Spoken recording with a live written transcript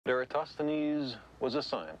Eratosthenes was a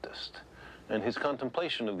scientist, and his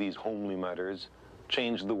contemplation of these homely matters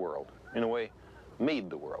changed the world, in a way, made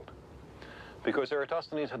the world. Because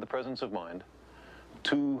Eratosthenes had the presence of mind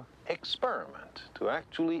to experiment, to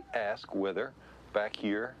actually ask whether, back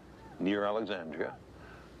here near Alexandria,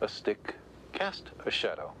 a stick cast a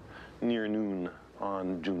shadow near noon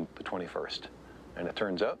on June the 21st. And it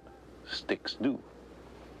turns out, sticks do.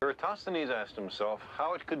 Eratosthenes asked himself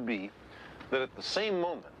how it could be that at the same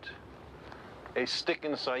moment, a stick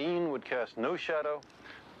in Syene would cast no shadow,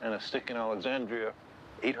 and a stick in Alexandria,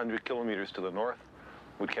 800 kilometers to the north,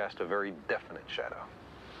 would cast a very definite shadow.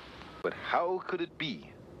 But how could it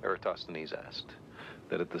be, Eratosthenes asked,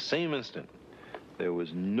 that at the same instant there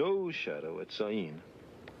was no shadow at Syene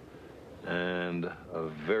and a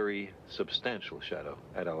very substantial shadow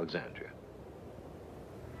at Alexandria?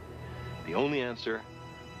 The only answer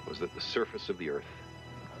was that the surface of the Earth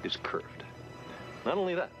is curved. Not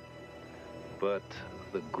only that, but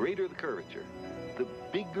the greater the curvature, the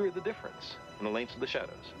bigger the difference in the lengths of the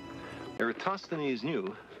shadows. Eratosthenes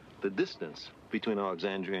knew the distance between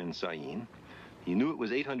Alexandria and Syene. He knew it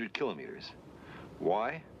was 800 kilometers.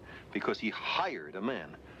 Why? Because he hired a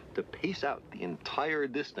man to pace out the entire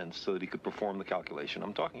distance so that he could perform the calculation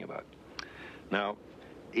I'm talking about. Now,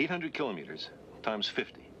 800 kilometers times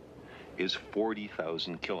 50 is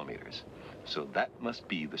 40,000 kilometers. So that must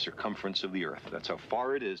be the circumference of the Earth. That's how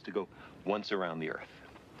far it is to go once around the Earth.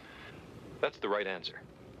 That's the right answer.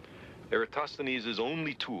 Eratosthenes'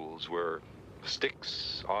 only tools were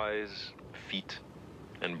sticks, eyes, feet,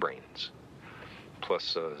 and brains,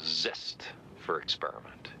 plus a zest for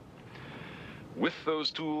experiment. With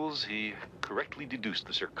those tools, he correctly deduced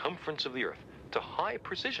the circumference of the Earth to high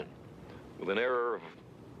precision, with an error of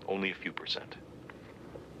only a few percent.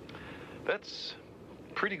 That's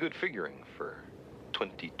pretty good figuring for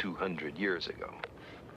 2,200 years ago.